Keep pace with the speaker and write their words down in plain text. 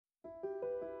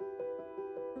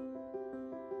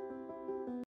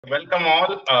welcome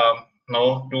all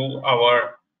now to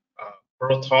our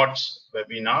ProThoughts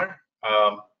webinar.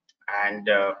 Now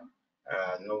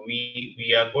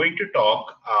we are going to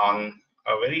talk on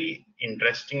a very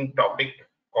interesting topic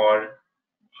called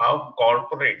how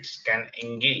corporates can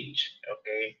engage,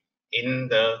 okay, in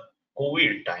the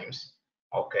COVID times,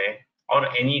 okay, or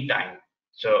any time.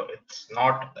 So it's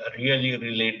not really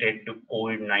related to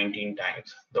COVID-19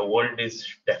 times. The world is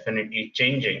definitely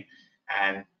changing,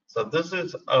 and so this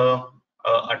is a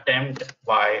attempt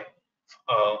by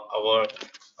our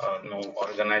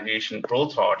organization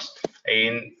ProThoughts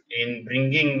in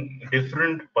bringing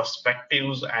different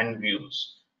perspectives and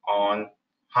views on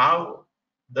how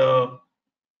the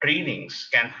trainings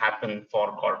can happen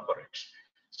for corporates.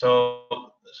 So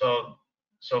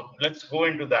let's go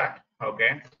into that.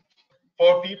 Okay,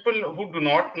 for people who do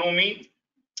not know me,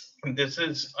 this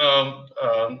is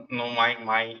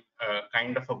my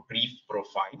kind of a brief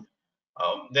profile.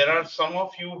 There are some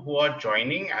of you who are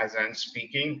joining as I'm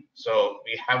speaking, so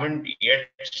we haven't yet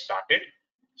started.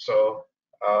 So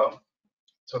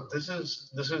this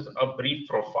is a brief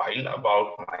profile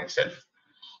about myself.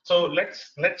 So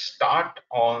let's start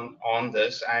on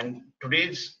this. And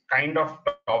today's kind of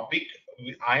topic,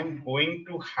 I'm going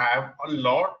to have a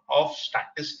lot of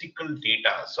statistical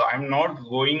data. So I'm not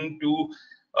going to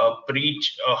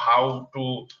preach how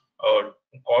to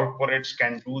corporates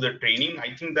can do the training.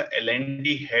 I think the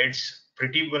L&D heads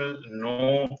pretty well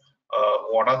know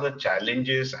what are the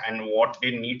challenges and what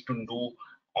they need to do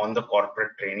on the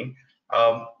corporate training.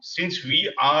 Since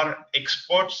we are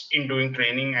experts in doing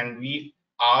training and we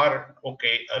are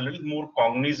a little more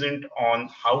cognizant on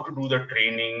how to do the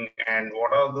training and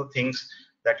what are the things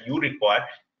that you require,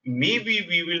 maybe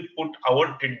we will put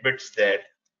our tidbits there,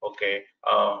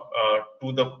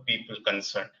 to the people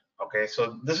concerned. Okay,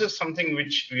 so this is something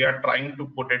which we are trying to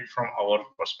put it from our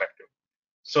perspective.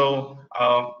 So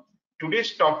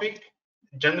today's topic,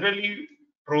 generally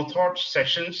ProThoughts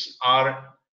sessions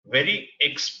are very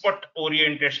expert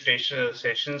oriented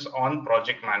sessions on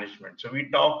project management. So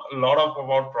we talk a lot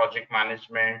about project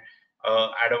management,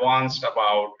 advanced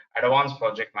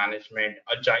project management,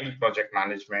 agile project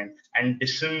management, and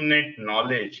disseminate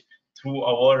knowledge through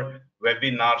our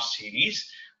webinar series.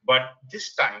 But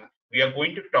this time we are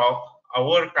going to talk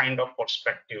our kind of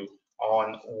perspective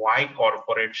on why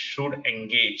corporates should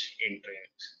engage in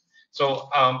trainings. So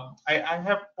I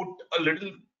have put a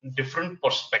little different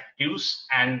perspectives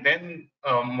and then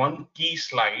one key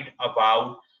slide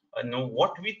about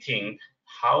what we think,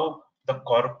 how the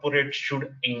corporate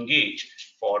should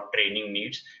engage for training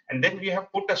needs. And then we have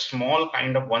put a small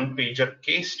kind of one-pager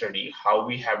case study, how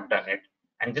we have done it,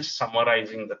 and just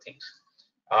summarizing the things.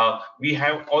 We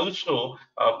have also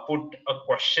put a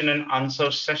question and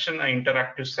answer session,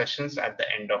 interactive sessions at the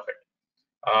end of it.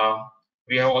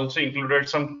 We have also included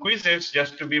some quizzes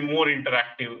just to be more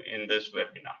interactive in this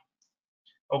webinar.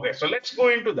 Okay, so let's go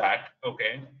into that.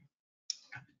 Okay,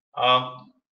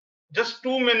 just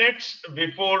 2 minutes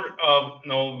before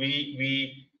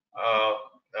we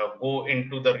go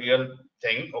into the real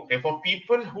thing. Okay, for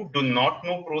people who do not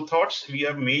know ProThoughts, we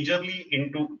are majorly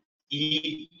into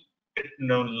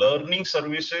learning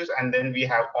services, and then we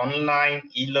have online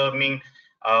e-learning,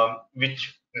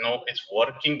 which is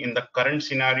working in the current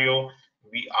scenario.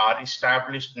 We are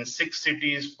established in 6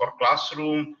 cities for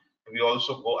classroom. We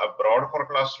also go abroad for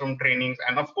classroom trainings,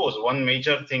 and of course one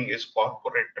major thing is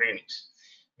corporate trainings.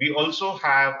 We also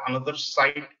have another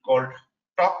site called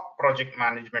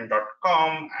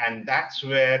talkprojectmanagement.com, and that's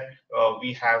where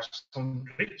we have some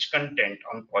rich content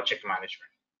on project management.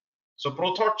 So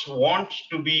ProThoughts wants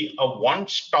to be a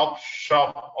one-stop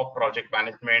shop of project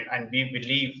management, and we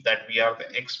believe that we are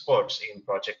the experts in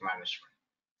project management.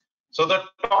 So the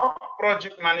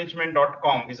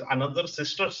talkprojectmanagement.com is another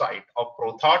sister site of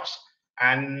ProThoughts,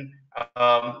 and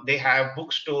they have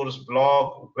bookstores,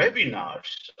 blog,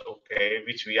 webinars, okay,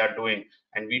 which we are doing,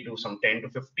 and we do some 10 to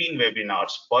 15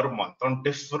 webinars per month on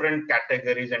different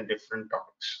categories and different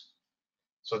topics.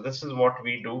 So this is what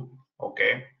we do,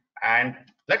 okay, and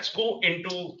let's go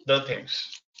into the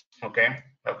things. Okay,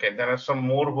 there are some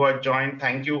more who have joined.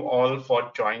 Thank you all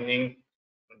for joining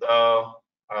the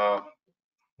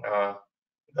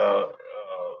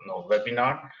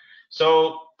webinar.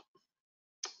 So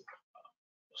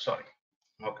sorry.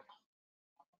 Okay.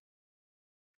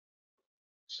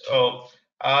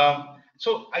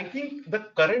 So I think the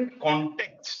current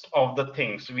context of the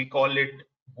things, we call it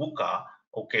VUCA,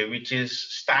 okay, which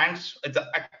stands, the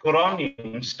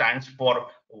acronym stands for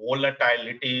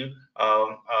volatility,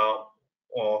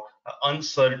 or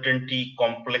uncertainty,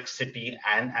 complexity,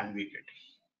 and ambiguity.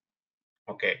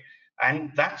 Okay,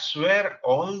 And that's where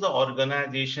all the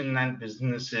organization and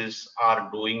businesses are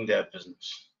doing their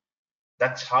business.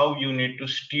 That's how you need to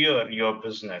steer your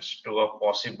business to a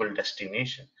possible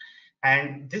destination.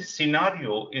 And this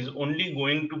scenario is only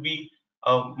going to be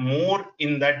more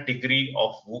in that degree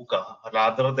of VUCA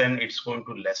rather than it's going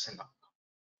to lessen up.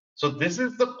 So this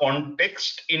is the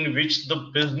context in which the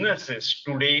businesses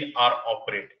today are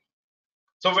operating.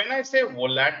 So when I say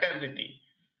volatility,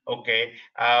 okay,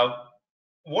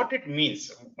 what it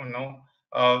means,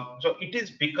 so it is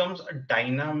becomes a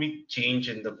dynamic change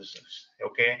in the business.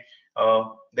 Okay,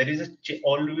 there is a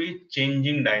always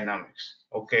changing dynamics.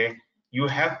 Okay, you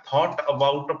have thought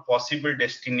about a possible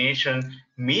destination.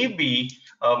 Maybe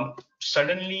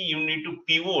suddenly you need to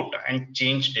pivot and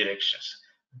change directions.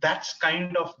 That's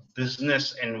kind of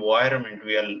business environment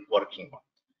we are working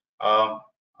on.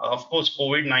 Of course,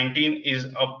 COVID-19 is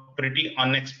a pretty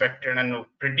unexpected and a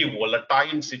pretty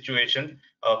volatile situation.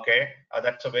 Okay,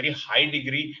 that's a very high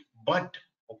degree, but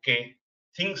okay,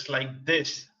 things like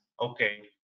this, okay,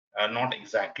 not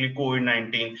exactly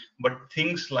COVID-19, but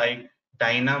things like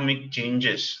dynamic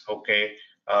changes, okay,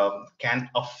 can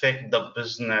affect the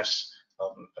business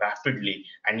rapidly,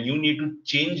 and you need to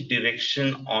change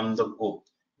direction on the go.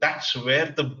 That's where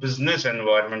the business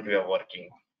environment we are working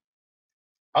on.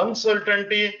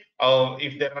 Uncertainty,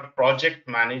 if there are project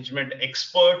management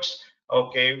experts,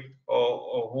 okay,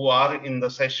 who are in the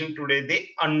session today, they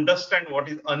understand what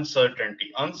is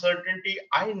uncertainty. Uncertainty,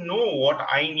 I know what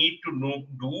I need to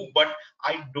do, but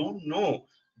I don't know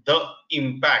the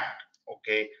impact,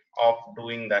 okay, of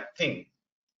doing that thing.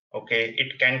 Okay,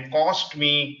 it can cost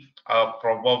me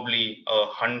probably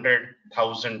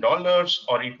 $100,000,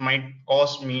 or it might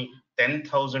cost me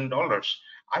 $10,000.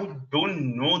 I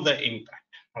don't know the impact.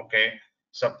 Okay,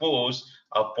 suppose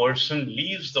a person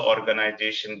leaves the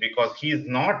organization because he is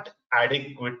not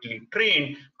adequately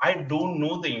trained. I don't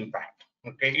know the impact.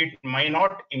 Okay, it might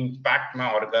not impact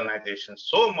my organization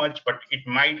so much, but it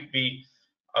might be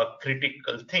a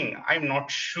critical thing. I'm not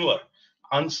sure.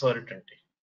 Uncertainty,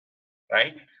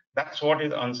 right? That's what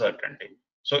is uncertainty.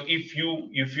 So if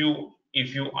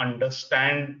you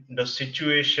understand the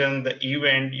situation, the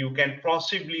event, you can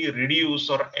possibly reduce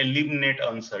or eliminate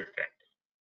uncertainty,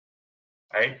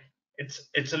 right?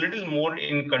 It's a little more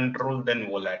in control than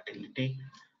volatility.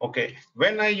 Okay,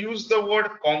 when I use the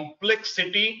word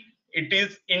complexity, it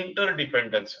is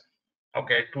interdependence.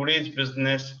 Okay, today's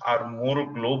business are more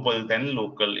global than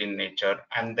local in nature,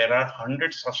 and there are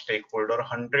hundreds of stakeholders,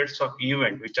 hundreds of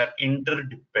events which are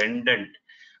interdependent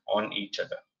on each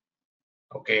other.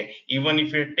 Okay, even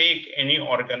if you take any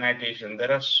organization,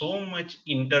 there are so much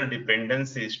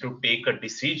interdependencies to take a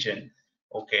decision.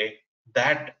 Okay,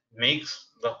 that makes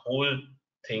the whole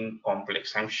thing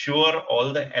complex. I'm sure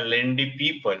all the L&D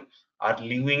people are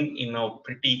living in a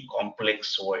pretty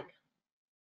complex world.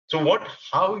 So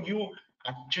how you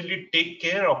actually take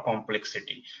care of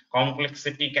complexity?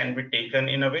 Complexity can be taken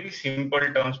in a very simple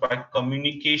terms by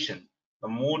communication. The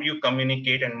more you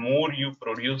communicate and more you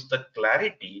produce the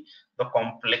clarity, the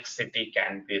complexity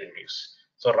can be reduced.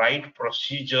 So right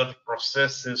procedure,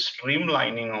 processes,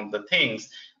 streamlining of the things,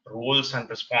 roles and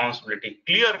responsibility,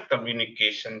 clear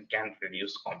communication can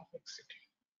reduce complexity.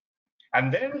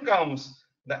 And then comes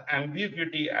the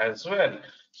ambiguity as well.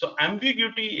 So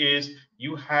ambiguity is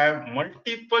you have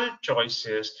multiple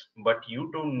choices, but you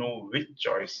don't know which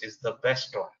choice is the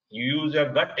best one. You use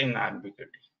your gut in ambiguity.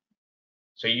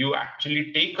 So you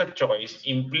actually take a choice,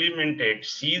 implement it,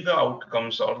 see the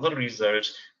outcomes or the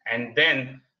results, and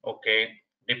then, okay,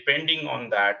 depending on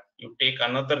that, you take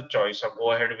another choice or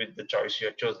go ahead with the choice you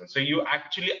have chosen. So you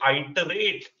actually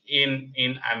iterate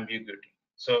in ambiguity.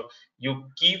 So you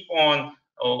keep on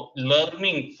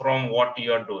learning from what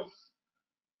you are doing,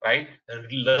 right?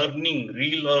 Learning,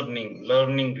 relearning,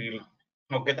 learning, relearning.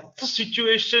 Okay, that's the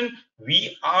situation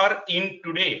we are in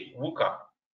today, VUCA,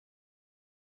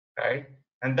 right?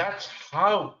 And that's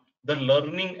how the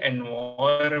learning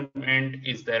environment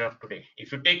is there of today.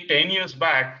 If you take 10 years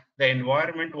back, the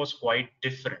environment was quite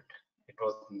different. It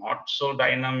was not so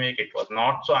dynamic, it was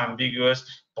not so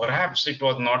ambiguous, perhaps it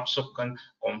was not so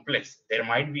complex. There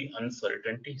might be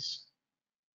uncertainties.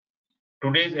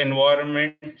 Today's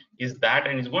environment is that,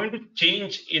 and is going to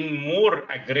change in more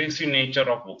aggressive nature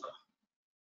of VUCA.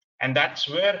 And that's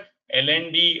where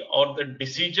L&D or the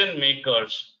decision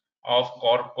makers of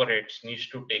corporates needs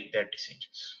to take their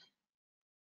decisions.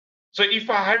 So if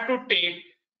I had to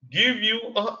give you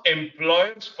a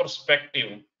employer's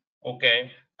perspective,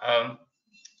 okay,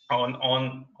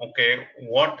 on okay,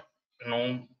 what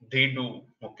they do,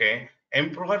 okay,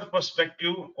 employer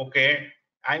perspective, okay,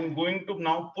 I'm going to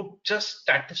now put just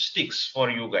statistics for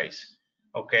you guys.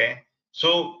 Okay,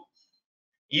 So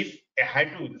if I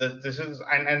had to, this is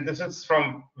and this is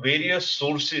from various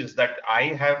sources that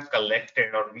I have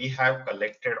collected or we have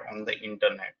collected on the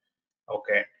internet.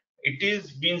 Okay, it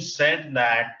is been said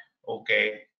that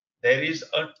okay, there is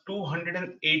a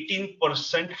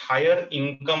 218% higher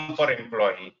income for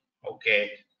employee,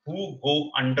 okay,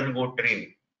 who undergo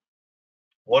training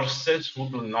versus who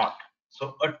do not.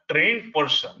 So a trained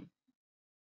person,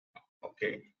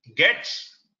 okay,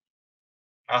 gets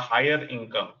a higher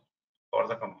income for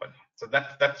the company. So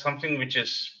that's something which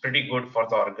is pretty good for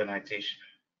the organization,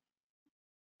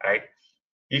 right?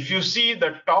 If you see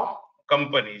the top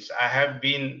companies, I have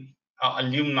been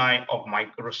alumni of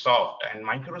Microsoft, and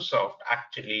Microsoft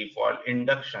actually for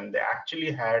induction,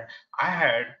 I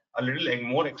had a little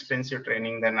more extensive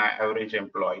training than an average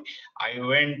employee. I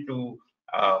went to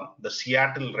the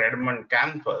Seattle Redmond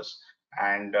campus,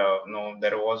 and no,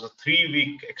 there was a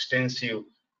 3-week extensive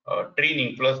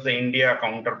training plus the India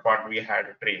counterpart. We had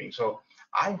a training, so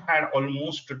I had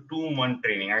almost a 2-month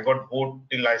training. I got bored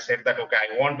till I said that okay,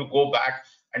 I want to go back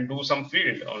and do some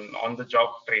field on the job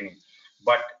training.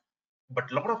 But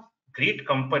a lot of great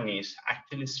companies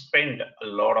actually spend a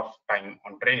lot of time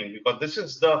on training because this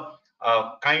is the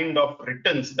kind of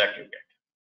returns that you get.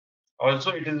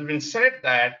 Also, it has been said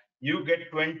that you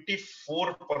get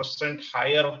 24%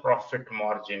 higher profit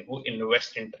margin who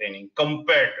invest in training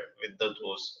compared with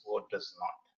those who does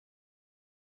not.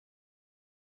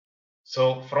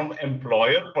 So from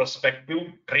employer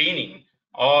perspective, training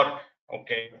or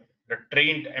okay, the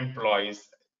trained employees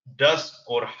does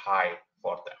score high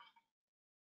for them.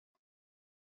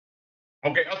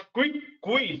 Okay, a quick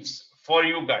quiz for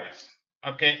you guys.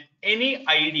 Okay, any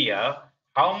idea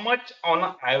how much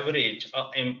on average an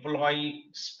employee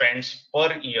spends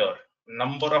per year,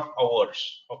 number of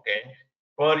hours, okay,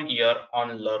 per year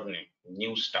on learning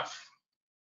new stuff?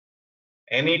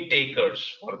 Any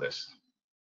takers for this?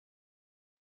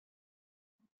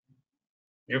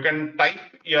 You can type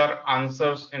your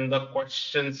answers in the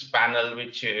questions panel,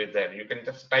 which is there. You can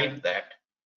just type that.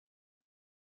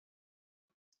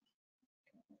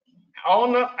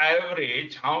 On an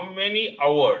average, how many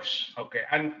hours? Okay,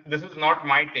 and this is not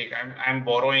my take. I'm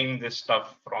borrowing this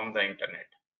stuff from the internet.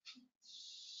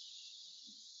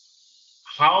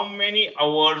 How many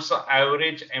hours an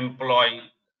average employee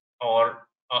or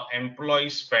employee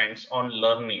spends on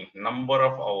learning? Number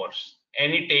of hours.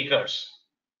 Any takers?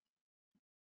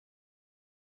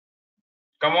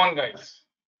 Come on, guys.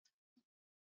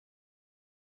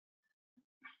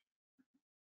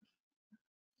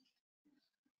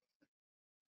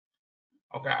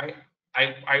 Okay,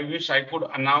 I wish I could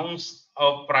announce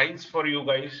a prize for you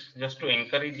guys just to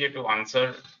encourage you to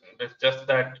answer. It's just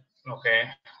that, okay,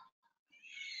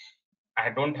 I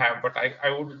don't have, but I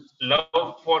would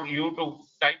love for you to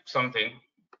type something.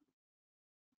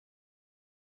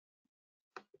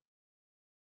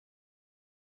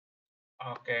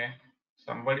 Okay,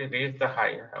 somebody raised the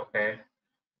high. Okay,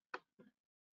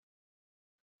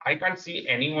 I can't see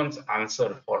anyone's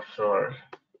answer for sure.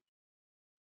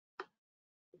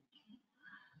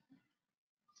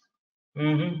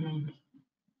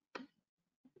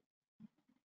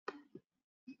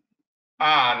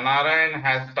 Ah, Narayan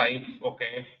has typed,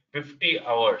 okay, 50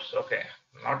 hours. Okay,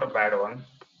 not a bad one.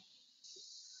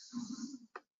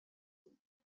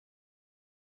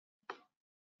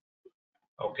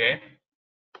 Okay,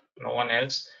 no one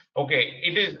else. Okay,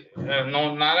 it is,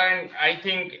 no, Narayan, I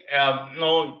think,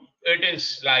 no, it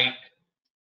is like,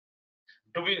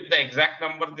 to be the exact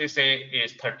number they say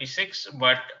is 36,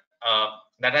 but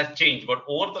that has changed. But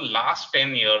over the last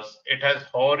 10 years, it has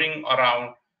hovering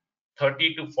around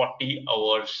 30 to 40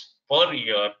 hours per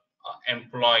year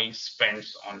employee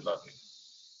spends on learning.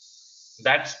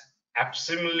 That's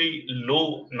absolutely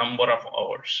low number of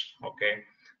hours, okay,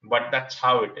 but that's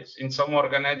how it is. In some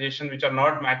organizations which are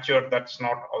not mature, that's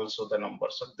not also the number.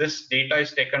 So this data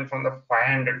is taken from the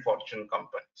 500 Fortune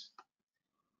companies,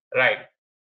 right?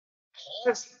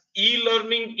 Has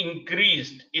e-learning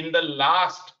increased in the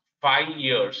last 5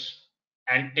 years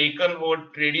and taken over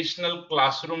traditional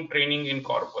classroom training in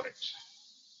corporates?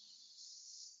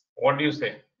 What do you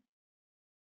say?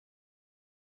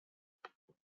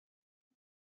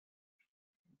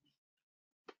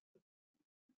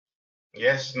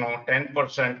 Yes, no,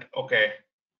 10%. Okay.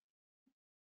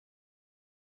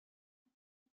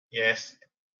 Yes.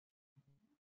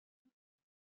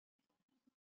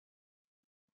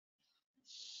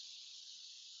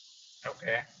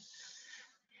 Okay.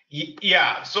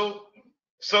 Yeah. So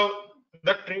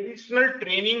the traditional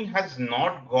training has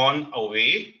not gone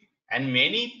away, and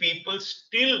many people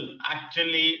still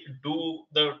actually do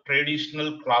the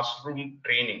traditional classroom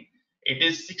training. it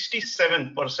is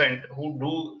 67% who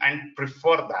do and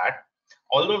prefer that.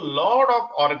 Although a lot of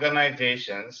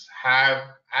organizations have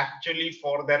actually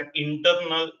for their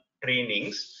internal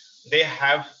trainings, they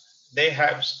have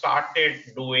started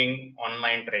doing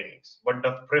online trainings, but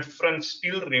the preference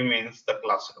still remains the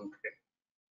classroom training.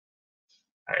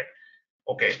 Right.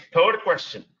 Okay, third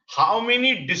question. How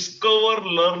many discover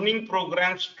learning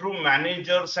programs through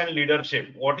managers and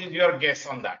leadership? What is your guess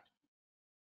on that?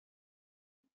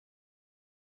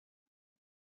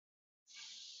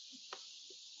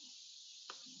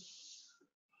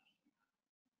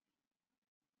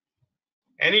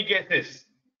 Any guesses?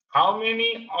 How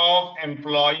many of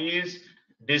employees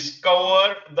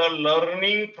discover the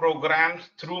learning programs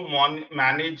through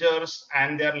managers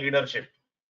and their leadership?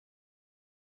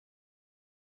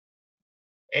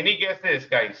 Any guesses,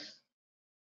 guys?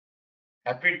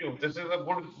 Happy to. This is a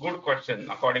good question,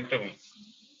 according to me.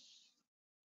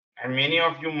 And many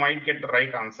of you might get the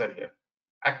right answer here.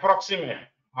 Approximate.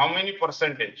 How many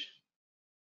percentage?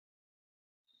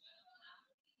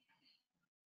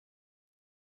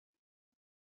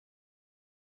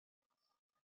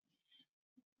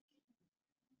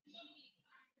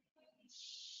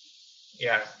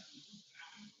 Yeah.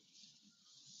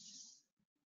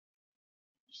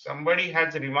 Somebody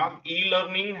has remarked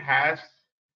e-learning has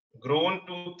grown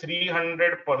to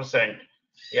 300%.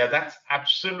 Yeah, that's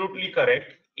absolutely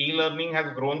correct. E-learning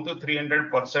has grown to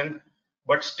 300%,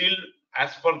 but still, as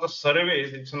per the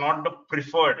surveys, it's not the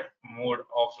preferred mode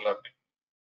of learning.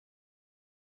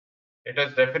 It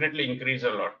has definitely increased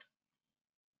a lot.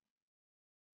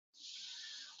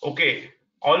 Okay,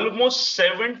 almost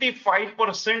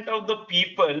 75% of the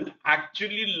people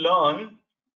actually learn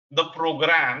the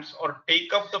programs or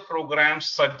take up the programs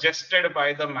suggested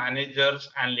by the managers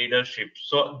and leadership.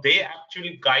 So they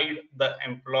actually guide the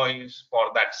employees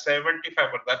for that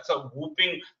 75%. That's a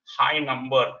whooping high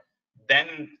number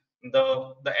than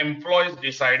the employees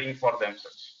deciding for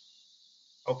themselves.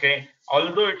 Okay,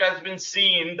 although it has been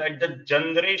seen that the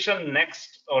generation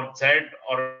next or Z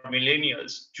or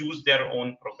millennials choose their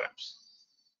own programs.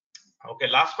 Okay,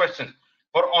 last question.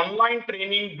 For online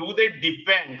training, do they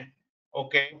depend,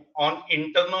 okay, on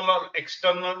internal or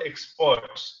external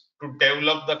experts to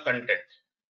develop the content?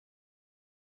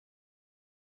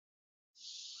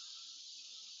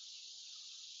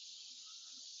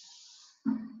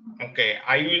 Okay,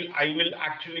 I will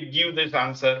actually give this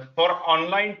answer. For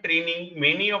online training,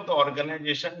 many of the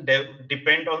organizations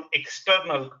depend on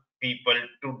external people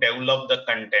to develop the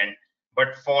content.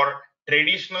 But for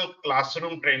traditional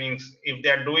classroom trainings, if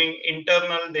they are doing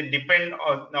internal, they depend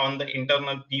on the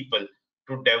internal people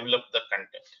to develop the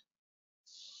content.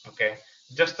 Okay,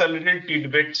 just a little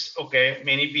tidbits. Okay,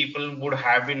 many people would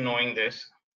have been knowing this.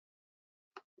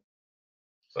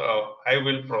 So I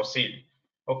will proceed.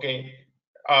 Okay.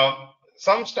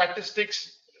 Some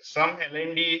statistics, some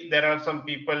L&D, there are some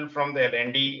people from the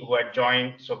L&D who had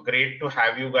joined. So great to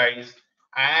have you guys.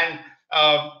 And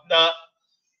the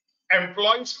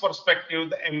employees'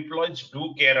 perspective, the employees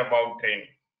do care about training.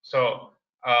 So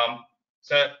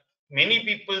many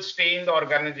people stay in the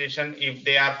organization if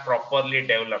they are properly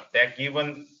developed. They're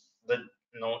given the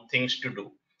things to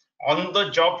do. On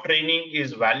the job training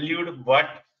is valued,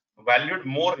 but valued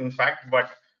more in fact,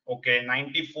 but okay,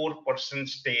 94%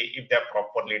 stay if they're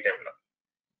properly developed.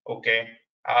 Okay.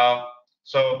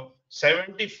 So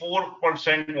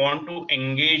 74% want to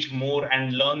engage more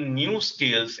and learn new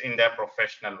skills in their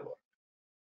professional work.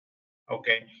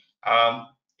 Okay.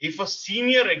 If a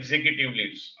senior executive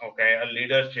leaves, okay, a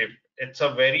leadership, it's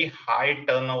a very high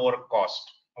turnover cost.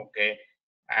 Okay.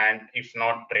 And if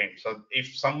not trained, so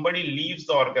if somebody leaves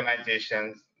the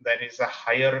organization, there is a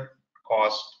higher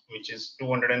cost, which is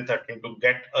 213 to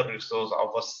get a resource of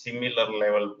a similar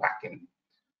level back in.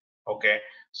 Okay,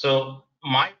 so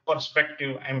my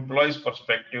perspective, employees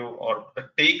perspective, or the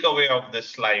takeaway of this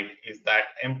slide is that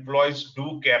employees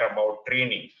do care about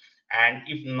training, and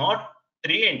if not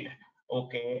trained,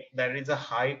 okay, there is a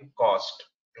high cost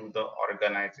to the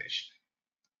organization.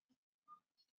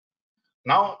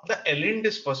 Now, the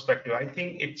L&D's perspective, I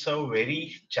think it's a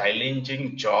very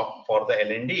challenging job for the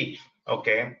L&D.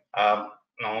 Okay,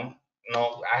 no,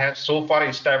 I have so far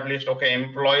established. Okay,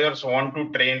 employers want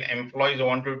to train, employees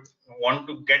want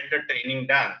to get the training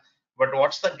done. But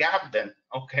what's the gap then?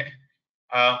 Okay,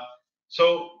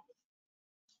 so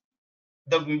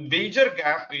the major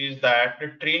gap is that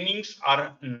the trainings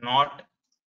are not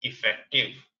effective.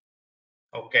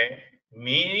 Okay,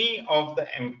 many of the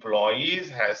employees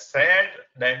have said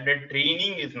that the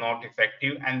training is not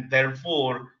effective, and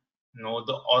therefore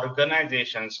the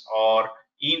organizations or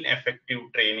ineffective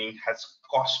training has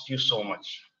cost you so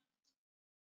much.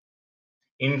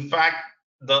 In fact,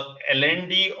 the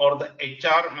L&D or the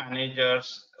HR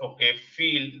managers, okay,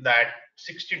 feel that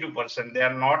 62% they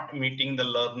are not meeting the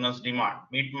learner's demand.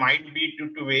 It might be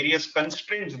due to various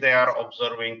constraints they are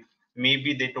observing.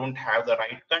 Maybe they don't have the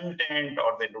right content,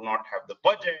 or they do not have the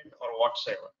budget, or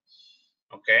whatsoever.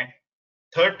 Okay,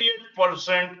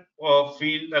 38%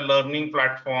 feel the learning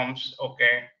platforms,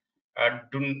 okay,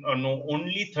 no,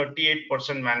 only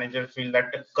 38% manager feel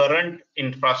that the current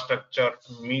infrastructure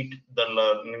meet the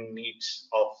learning needs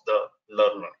of the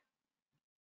learner,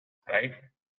 right?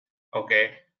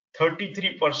 Okay,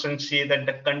 33% say that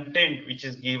the content which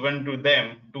is given to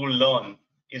them to learn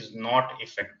is not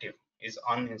effective, is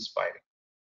uninspiring.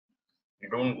 You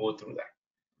don't go through that.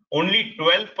 Only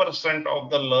 12% of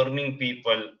the learning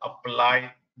people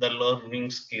apply the learning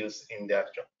skills in their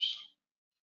jobs.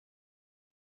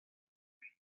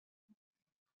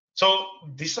 So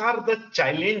these are the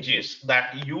challenges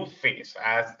that you face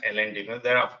as L&D.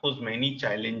 There are of course many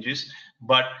challenges,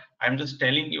 but I'm just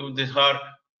telling you these are,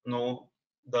 you know,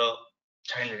 the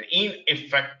challenge.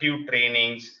 Ineffective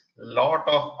trainings, lot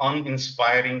of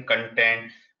uninspiring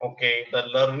content. Okay, the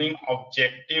learning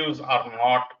objectives are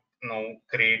not, you know,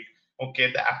 great.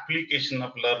 Okay, the application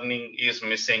of learning is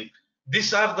missing.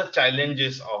 These are the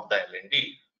challenges of the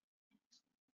L&D,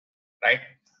 right?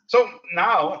 So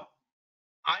now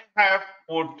I have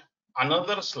put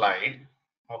another slide,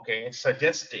 okay,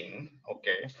 suggesting,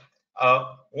 okay,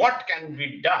 what can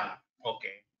be done,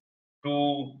 okay,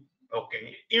 to,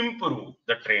 okay, improve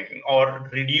the training or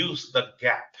reduce the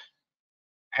gap.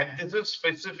 And this is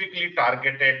specifically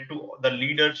targeted to the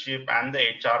leadership and the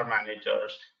HR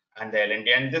managers and the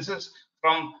L&D. And this is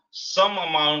from some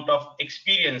amount of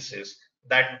experiences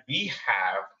that we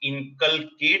have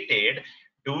inculcated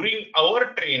during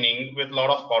our training with a lot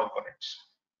of corporates,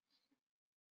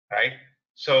 right?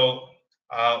 So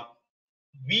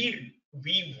we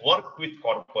work with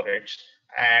corporates,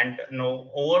 and you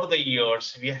know, over the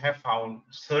years we have found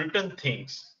certain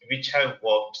things which have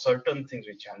worked, certain things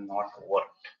which have not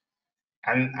worked,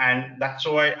 and that's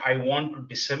why I want to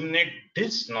disseminate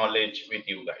this knowledge with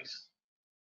you guys.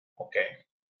 Okay,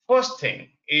 first thing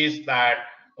is that,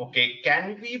 okay,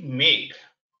 can we make,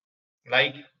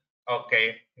 like,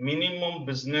 okay, minimum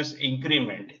business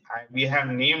increment, we have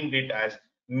named it as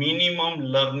minimum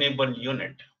learnable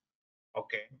unit.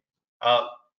 Okay, uh,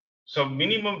 so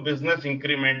minimum business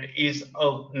increment is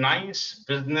a nice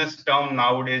business term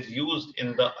nowadays used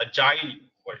in the agile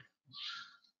world.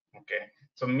 Okay,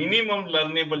 so minimum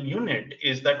learnable unit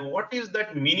is that what is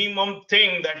that minimum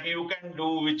thing that you can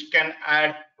do which can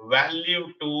add value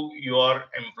to your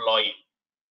employee.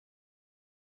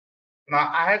 Now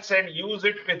I had said use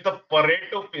it with the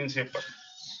Pareto principle.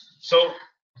 So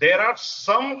there are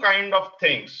some kind of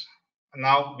things.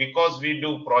 Now because we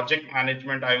do project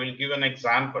management, I will give an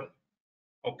example.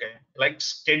 Okay, like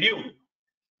schedule.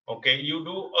 Okay, you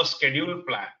do a schedule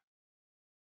plan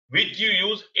which you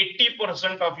use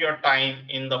 80% of your time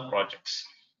in the projects,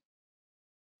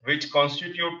 which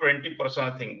constitute 20%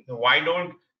 of thing. Why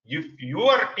don't, if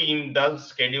your team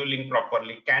does scheduling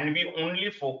properly, can we only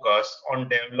focus on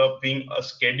developing a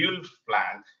schedule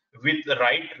plan with the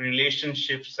right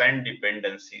relationships and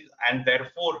dependencies, and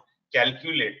therefore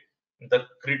calculate the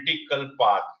critical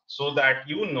path so that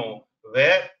you know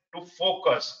where to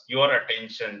focus your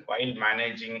attention while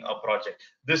managing a project.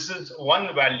 This is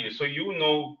one value. So you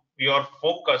know your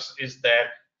focus is there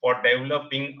for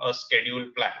developing a schedule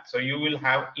plan. So you will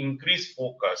have increased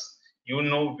focus. You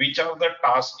know which are the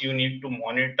tasks you need to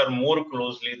monitor more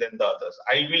closely than the others.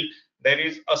 There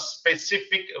is a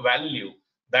specific value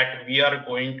that we are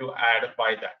going to add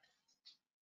by that.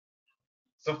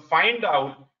 So find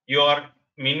out your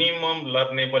minimum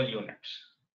learnable units.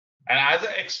 And as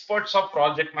experts of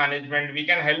project management, we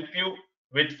can help you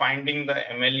with finding the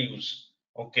MLUs,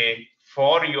 okay,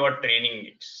 for your training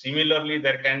needs. Similarly,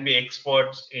 there can be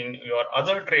experts in your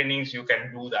other trainings, you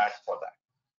can do that for that.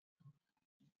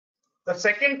 The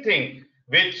second thing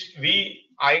which we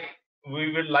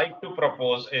would like to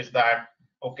propose is that,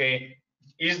 okay,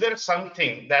 is there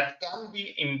something that can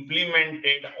be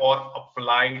implemented or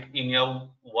applied in your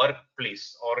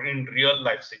workplace or in real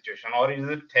life situation, or is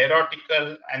it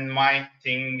theoretical and my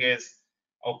thing is,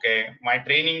 okay, my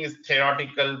training is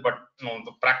theoretical, but no,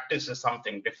 the practice is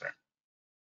something different?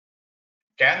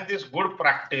 Can this good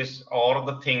practice or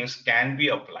the things can be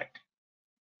applied?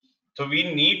 So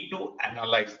we need to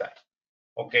analyze that.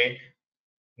 Okay,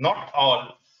 not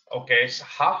all. Okay, so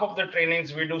half of the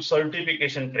trainings we do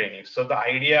certification training. So the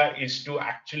idea is to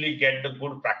actually get the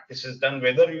good practices done,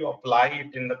 whether you apply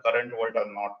it in the current world or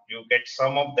not. You get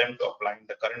some of them to apply in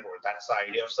the current world. That's the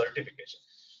idea of certification.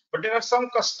 but there are some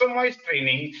customized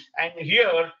training. And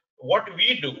here what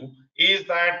we do is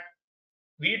that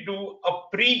we do a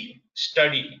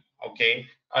pre-study, okay,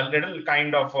 a little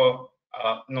kind of a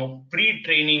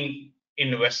pre-training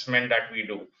investment that we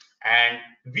do, and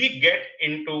we get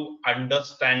into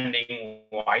understanding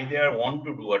why they want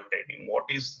to do a training, what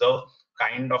is the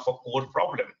kind of a core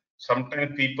problem.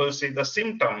 Sometimes people say the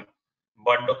symptom,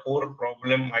 but the core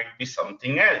problem might be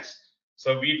something else.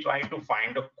 So we try to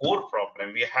find a core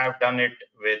problem. We have done it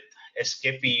with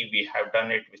SKP, we have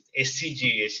done it with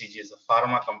ACG. ACG is a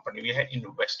pharma company. We have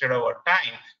invested our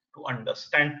time to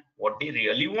understand what they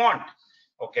really want,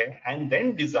 okay, and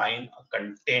then design a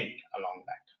content along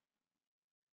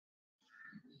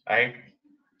that, right?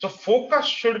 So focus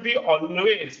should be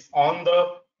always on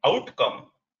the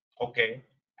outcome, okay,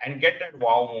 and get that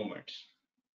wow moment.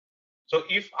 So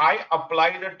if I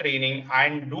apply the training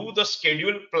and do the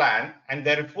schedule plan and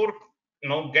therefore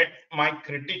get my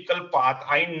critical path,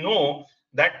 I know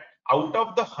that out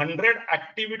of the 100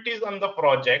 activities on the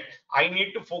project, I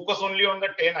need to focus only on the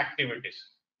 10 activities.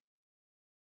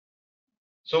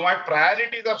 So my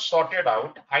priorities are sorted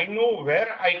out. I know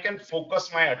where I can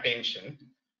focus my attention,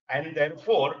 and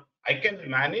therefore I can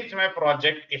manage my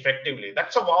project effectively.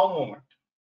 That's a wow moment.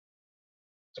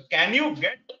 So can you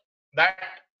get that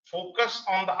focus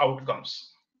on the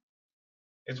outcomes?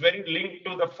 It's very linked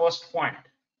to the first point,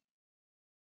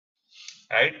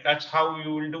 right? That's how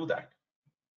you will do that.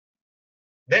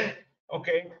 Then,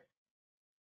 okay,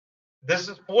 this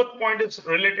is fourth point is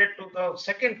related to the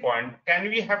second point. Can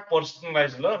we have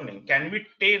personalized learning? Can we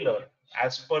tailor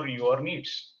as per your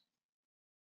needs?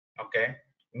 Okay,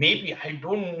 maybe I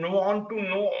don't want to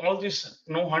know all this,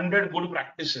 100 good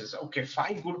practices. Okay,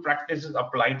 5 good practices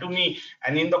apply to me,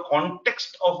 and in the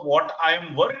context of what I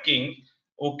am working,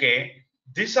 okay,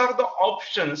 these are the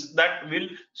options that will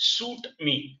suit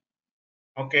me.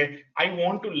 Okay, I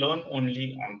want to learn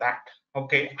only on that.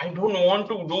 Okay, I don't want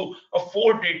to do a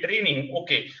 4-day training.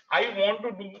 Okay, I want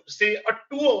to do, say,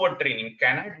 a 2-hour training.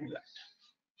 Can I do that?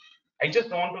 I just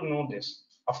want to know this.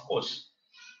 Of course,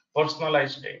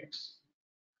 personalized trainings.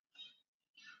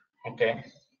 Okay,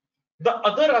 the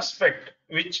other aspect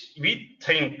which we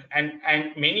think, and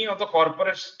many of the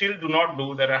corporates still do not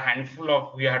do, there are a handful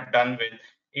of we have done with,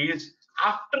 is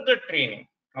after the training.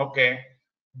 Okay,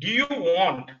 do you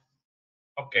want,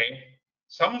 okay,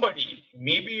 somebody,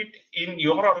 maybe it in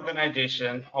your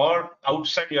organization or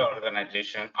outside your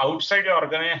organization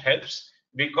helps,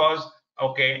 because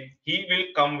okay, he will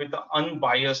come with an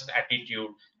unbiased attitude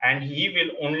and he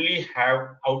will only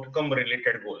have outcome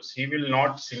related goals. He will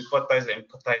not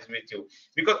empathize with you,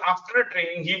 because after a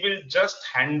training he will just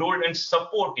handhold and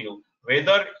support you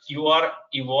whether you are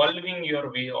evolving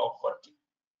your way of working.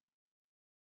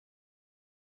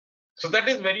 So that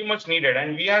is very much needed,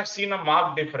 and we have seen a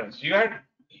marked difference.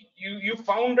 You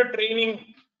found a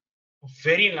training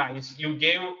very nice. You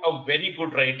gave a very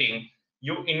good rating.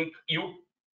 You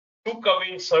took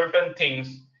away certain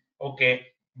things, okay.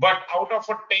 But out of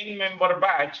a 10-member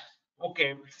batch,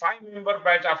 okay, 5-member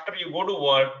batch after you go to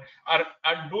work are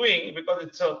doing,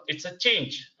 because it's a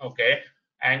change, okay,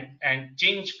 and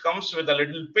change comes with a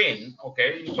little pain,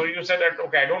 okay. So you said that,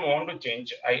 okay, I don't want to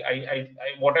change. I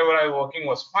whatever I working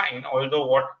was fine, although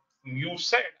what you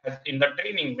said in the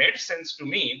training made sense to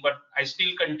me, but I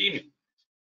still continue.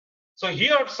 So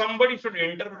here somebody should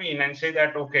intervene and say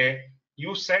that, okay,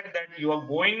 you said that you are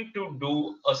going to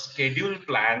do a schedule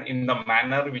plan in the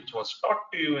manner which was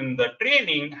taught to you in the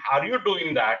training. Are you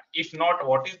doing that? If not,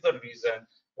 what is the reason?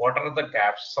 What are the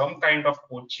gaps? Some kind of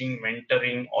coaching,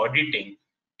 mentoring, auditing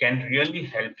can really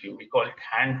help you. We call it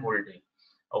hand holding,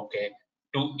 okay,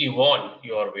 to evolve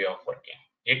your way of working.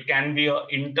 It can be an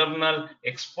internal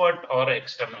expert or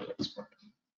external expert,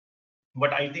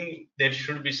 but I think there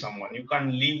should be someone. You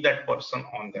can't leave that person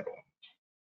on their own.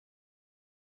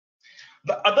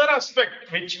 The other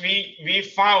aspect which we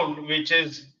found, which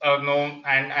is known,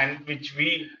 and which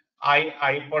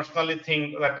I personally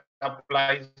think that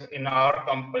applies in our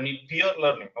company, peer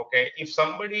learning. Okay, if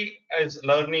somebody is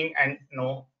learning and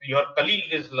your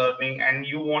colleague is learning and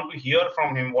you want to hear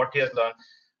from him what he has learned,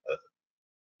 uh,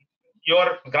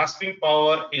 your grasping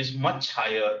power is much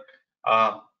higher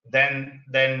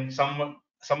than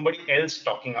somebody else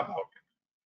talking about it.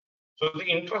 So the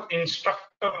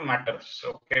instructor matters.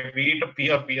 Okay, be it a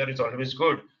peer is always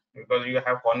good, because you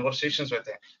have conversations with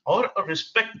him, or a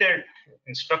respected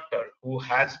instructor who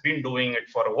has been doing it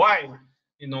for a while.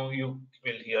 You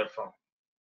will hear from him.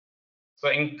 So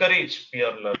encourage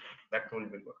peer learning. That will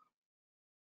be good.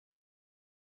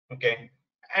 Okay,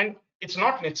 and it's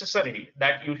not necessary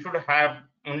that you should have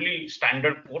only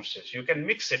standard courses. You can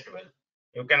mix it well.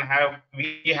 You can have,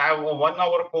 we have a 1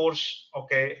 hour course,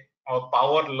 okay, or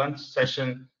power lunch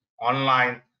session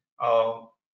online, uh,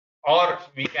 or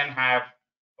we can have,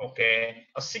 okay,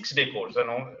 a 6 day course.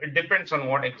 It depends on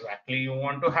what exactly you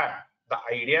want to have. The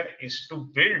idea is to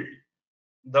build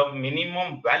the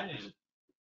minimum value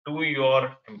to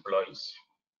your employees.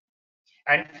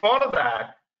 And for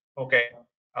that, okay,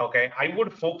 I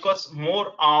would focus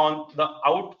more on the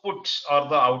outputs or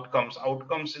the outcomes.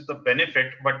 Outcomes is the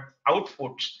benefit, but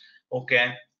outputs,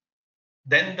 okay,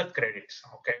 then the credits.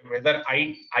 Okay, whether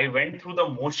I went through the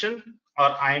motion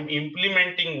or I'm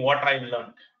implementing what I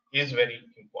learned is very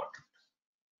important.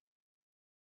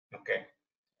 Okay,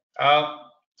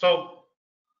 so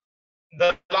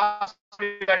the last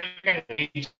way that you can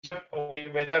gauge, okay,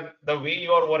 whether the way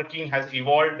you are working has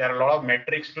evolved. There are a lot of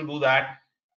metrics to do that.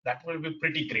 That will be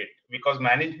pretty great because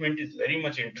management is very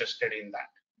much interested in that.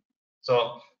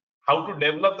 So how to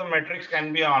develop the metrics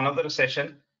can be another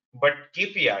session, but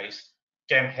KPIs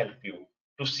can help you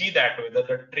to see that whether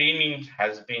the training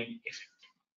has been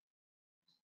effective.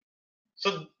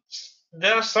 So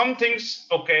there are some things,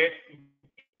 okay,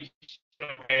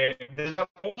 okay, these are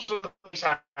most of the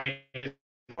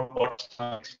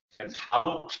things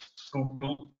how to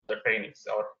do the trainings,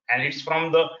 and it's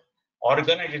from the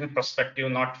organization perspective,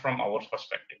 not from our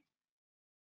perspective.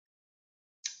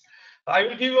 I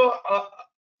will give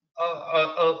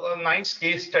a nice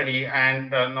case study,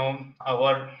 and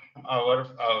our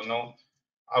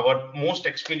most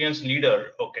experienced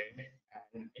leader, okay,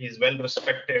 and he's well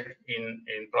respected in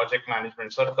project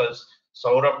management circles,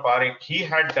 Saurabh Parekh. He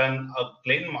had done a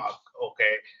Glenmark,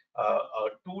 okay, a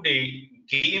 2 day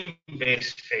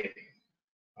game-based training.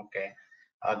 Okay,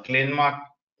 Glenmark,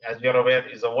 as you're aware,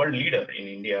 is a world leader in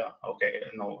India. Okay,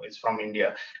 it's from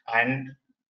India, and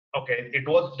okay, it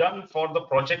was done for the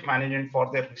project management for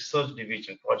their research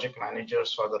division, project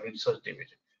managers for the research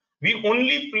division. We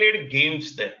only played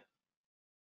games there.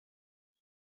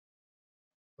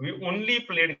 We only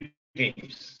played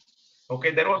games.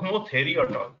 Okay, there was no theory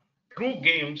at all. Through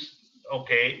games,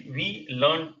 okay, we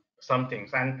learned some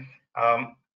things, and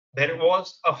there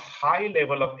was a high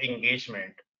level of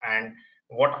engagement. And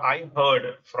what I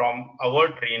heard from our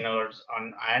trainers,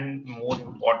 and more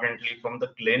importantly from the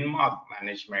Glenmark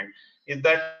management, is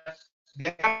that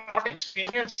they have not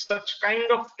experienced such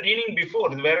kind of training before,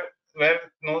 where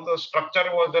the structure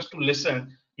was just to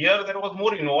listen. Here there was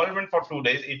more involvement for 2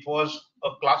 days. It was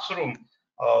a classroom,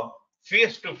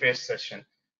 face-to-face session.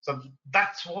 So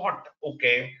that's what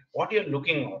you're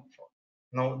looking out for.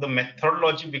 Now the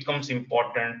methodology becomes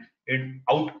important,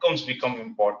 outcomes become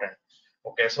important.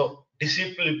 Okay, so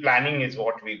discipline planning is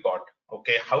what we got.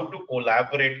 Okay, how to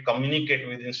collaborate, communicate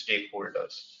within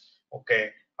stakeholders.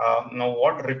 Okay, now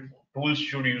what tools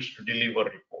should you use to deliver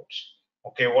reports?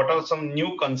 Okay, what are some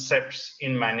new concepts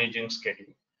in managing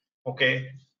schedule? Okay,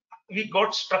 we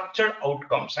got structured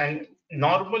outcomes, and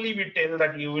normally we tell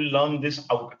that you will learn these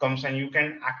outcomes and you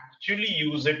can actually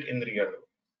use it in real world,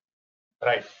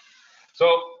 right? So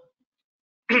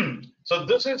so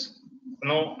this is,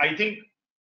 I think,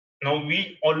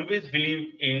 we always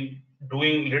believe in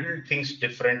doing little things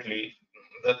differently.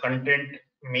 The content,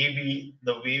 maybe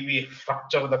the way we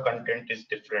structure the content is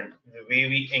different, the way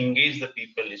we engage the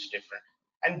people is different,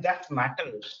 and that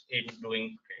matters in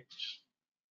doing trades.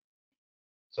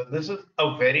 So this is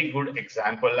a very good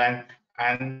example, and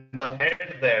the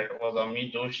head there was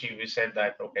Amit Joshi. We said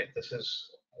that, okay, this is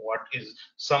what is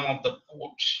some of the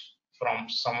quotes from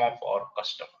some of our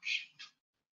customers.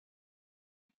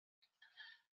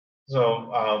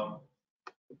 So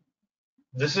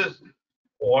this is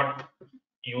what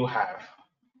you have.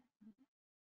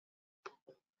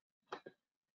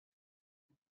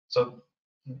 So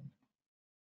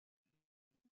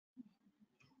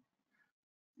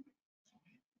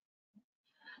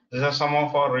these are some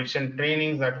of our recent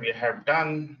trainings that we have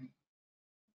done.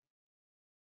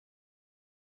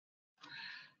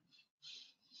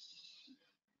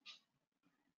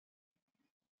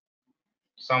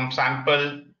 Some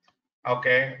sample.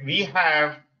 Okay, we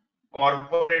have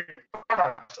corporate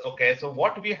products. Okay, so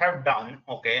what we have done,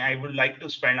 okay, I would like to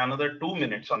spend another 2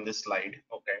 minutes on this slide.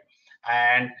 Okay,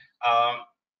 and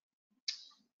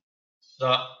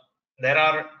there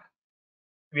are,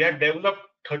 we have developed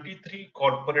 33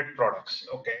 corporate products.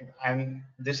 Okay, and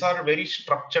these are very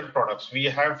structured products. We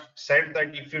have said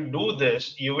that if you do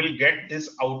this, you will get these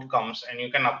outcomes and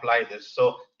you can apply this.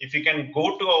 So if you can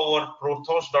go to our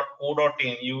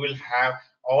prothoughts.co.in, you will have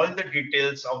all the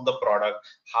details of the product,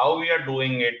 how we are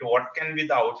doing it, what can be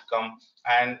the outcome,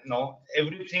 and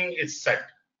everything is set.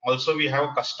 Also, we have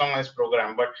a customized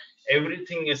program, but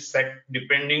everything is set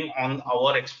depending on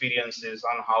our experiences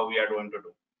on how we are going to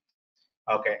do.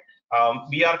 Okay,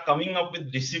 we are coming up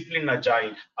with disciplined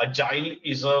agile. Agile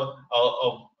is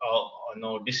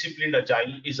disciplined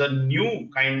agile is a new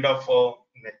kind of a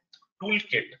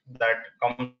toolkit that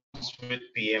comes with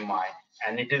PMI,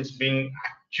 and it is being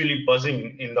actually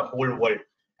buzzing in the whole world.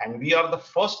 And we are the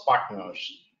first partners,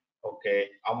 okay,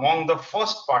 among the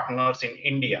first partners in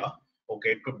India,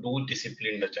 okay, to do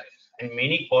disciplined agile. And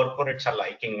many corporates are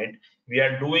liking it. We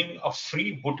are doing a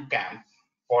free boot camp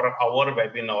for our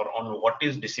webinar on what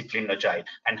is disciplined agile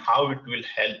and how it will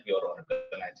help your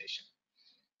organization.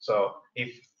 So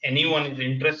if anyone is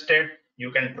interested,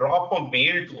 you can drop a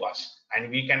mail to us and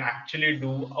we can actually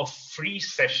do a free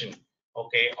session,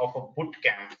 okay, of a boot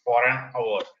camp for an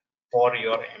hour for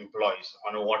your employees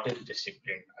on what is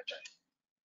disciplined agile.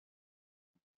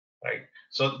 Right.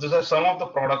 So these are some of the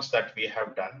products that we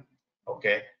have done.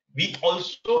 Okay. We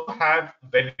also have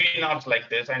webinars like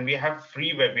this, and we have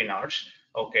free webinars.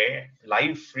 Okay,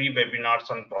 live free webinars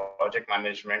on project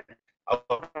management.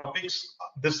 Our topics.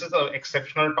 This is an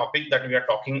exceptional topic that we are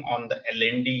talking on the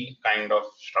L&D kind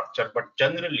of structure, but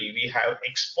generally we have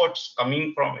experts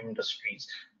coming from industries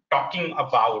talking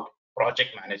about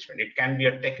project management. It can be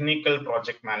a technical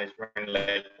project management,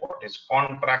 like what is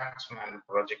contracts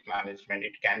project management.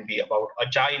 It can be about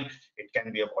agile. It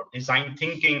can be about design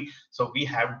thinking. So we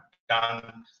have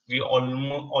done, we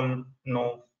almost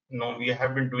know we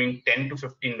have been doing 10 to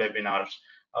 15 webinars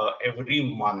every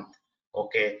month.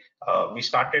 Okay, we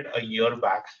started a year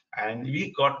back and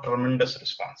we got tremendous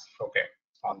response. Okay,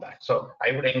 on that. So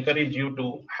I would encourage you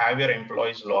to have your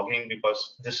employees logging,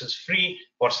 because this is free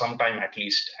for some time at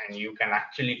least, and you can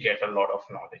actually get a lot of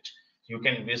knowledge. You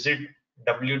can visit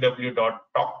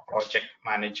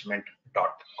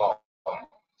www.talkprojectmanagement.com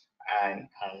and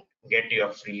get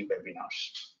your free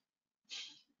webinars.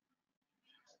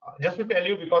 Just to tell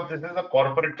you, because this is a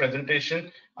corporate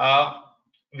presentation,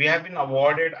 we have been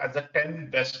awarded as the 10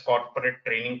 best corporate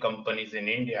training companies in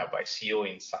India by CEO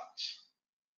Insights.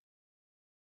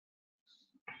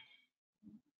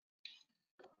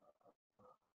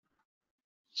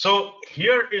 So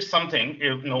here is something,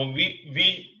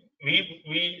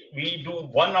 we do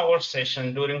 1 hour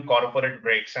session during corporate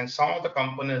breaks, and some of the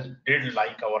companies did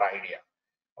like our idea.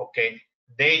 Okay,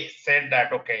 they said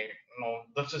that, okay,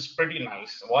 this is pretty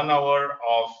nice. 1 hour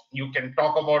of, you can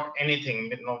talk about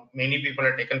anything. Many people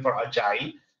are taken for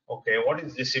agile. Okay, what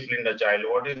is disciplined agile?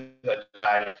 What is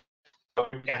agile? How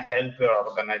it can help your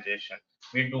organization?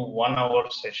 We do 1 hour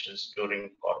sessions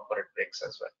during corporate breaks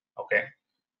as well. Okay.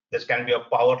 This can be a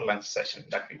power lunch session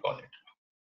that we call it.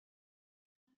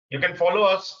 You can follow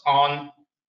us on,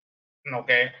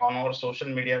 on our social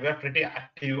media. We are pretty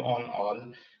active on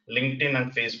all LinkedIn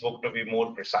and Facebook, to be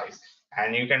more precise.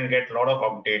 And you can get a lot of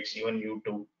updates, even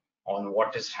YouTube, on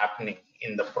what is happening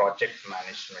in the project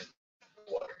management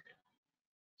world.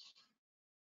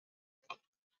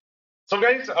 So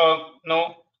guys,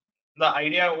 the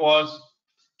idea was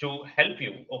to help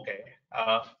you, okay,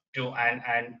 to and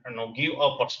give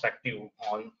a perspective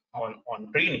on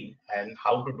training and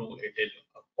how to do it in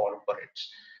corporates.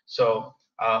 So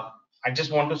I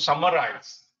just want to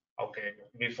summarize, okay,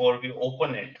 before we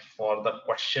open it for the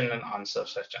question and answer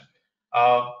session.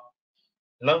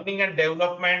 Learning and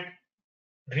development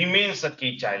remains a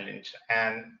key challenge,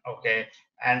 and okay,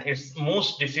 and its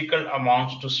most difficult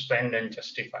amounts to spend and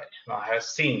justify. I have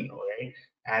seen, right,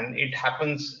 and it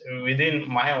happens within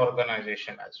my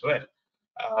organization as well.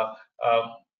 uh,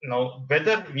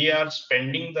 whether we are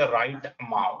spending the right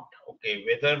amount, okay,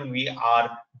 whether we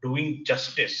are doing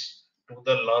justice to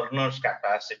the learner's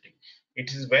capacity.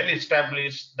 It is well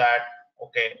established that,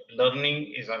 okay,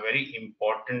 learning is a very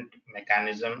important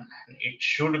mechanism and it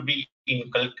should be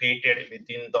inculcated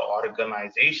within the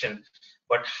organization,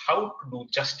 but how to do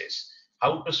justice,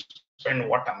 how to spend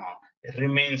what amount,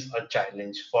 remains a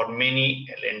challenge for many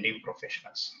L&D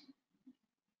professionals.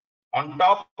 On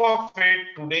top of it,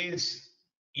 today's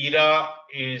era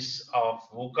is of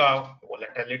VUCA,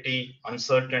 volatility,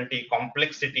 uncertainty,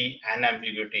 complexity, and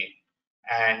ambiguity.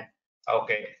 And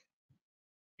okay,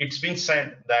 it's been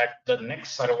said that the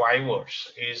next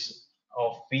survivors is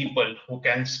of people who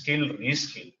can skill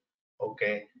reskill,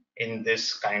 okay, in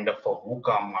this kind of a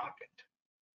VUCA market.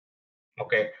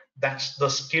 Okay, that's the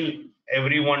skill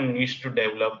everyone needs to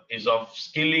develop, is of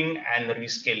skilling and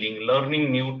reskilling,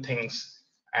 learning new things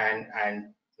and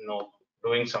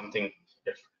doing something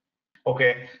different.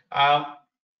 Okay,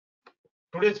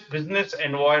 today's business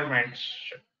environment,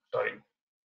 sorry,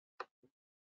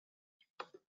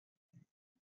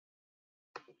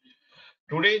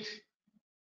 today's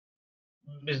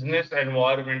business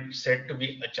environment said to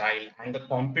be agile, and the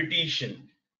competition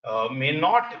may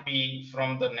not be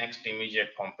from the next immediate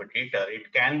competitor.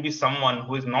 It can be someone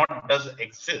who is not does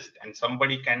exist, and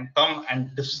somebody can come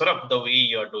and disrupt the way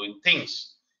you're doing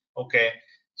things. Okay,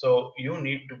 so you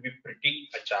need to be pretty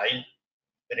agile,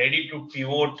 ready to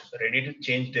pivot, ready to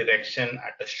change direction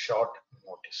at a short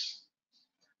notice,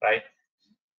 right?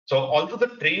 So although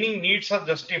the training needs are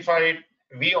justified,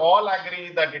 we all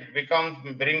agree that it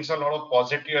brings a lot of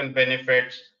positive and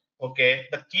benefits. Okay,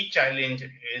 the key challenge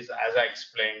is, as I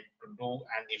explained, to do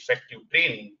an effective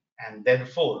training, and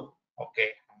therefore, okay,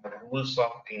 the rules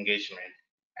of engagement,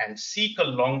 and seek a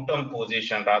long-term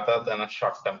position rather than a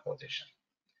short-term position.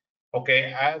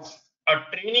 Okay, as a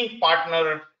training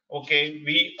partner, okay,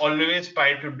 we always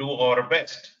try to do our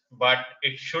best, but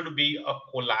it should be a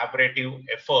collaborative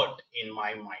effort in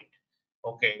my mind,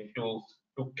 okay, to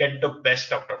get the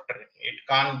best out of training. It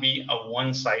can't be a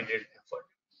one-sided effort.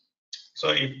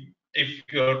 So if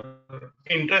you're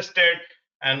interested,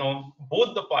 and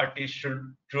both the parties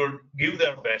should give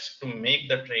their best to make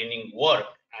the training work,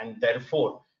 and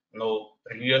therefore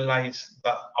realize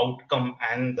the outcome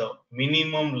and the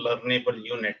minimum learnable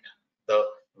unit, the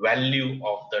value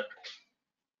of the training.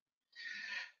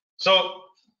 So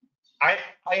I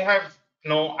have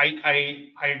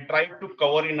I tried to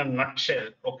cover in a nutshell,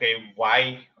 okay,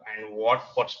 why and what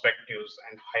perspectives,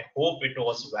 and I hope it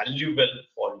was valuable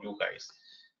for you guys.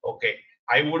 Okay,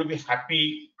 I would be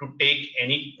happy to take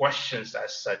any questions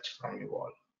as such from you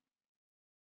all.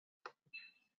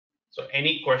 So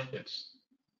any questions?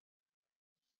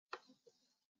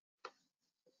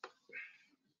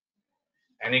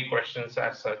 Any questions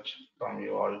as such from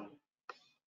you all?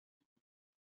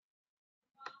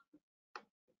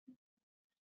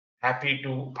 Happy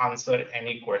to answer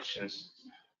any questions.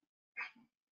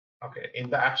 Okay, in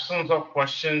the absence of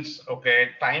questions, okay,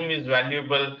 time is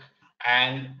valuable,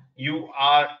 and you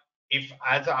are, if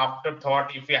as an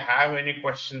afterthought, if you have any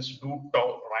questions, do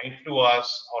talk, write to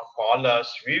us or call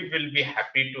us. We will be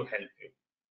happy to help you,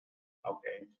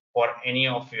 okay, for any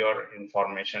of your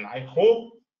information. I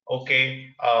hope,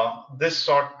 okay, this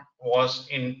sort was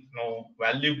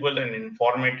valuable and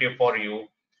informative for you,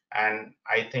 and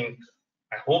I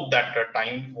hope that the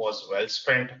time was well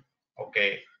spent,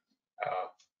 okay, uh,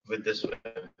 with this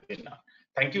webinar.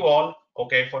 Thank you all,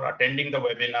 okay, for attending the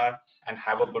webinar, and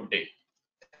have a good day.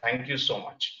 Thank you so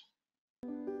much.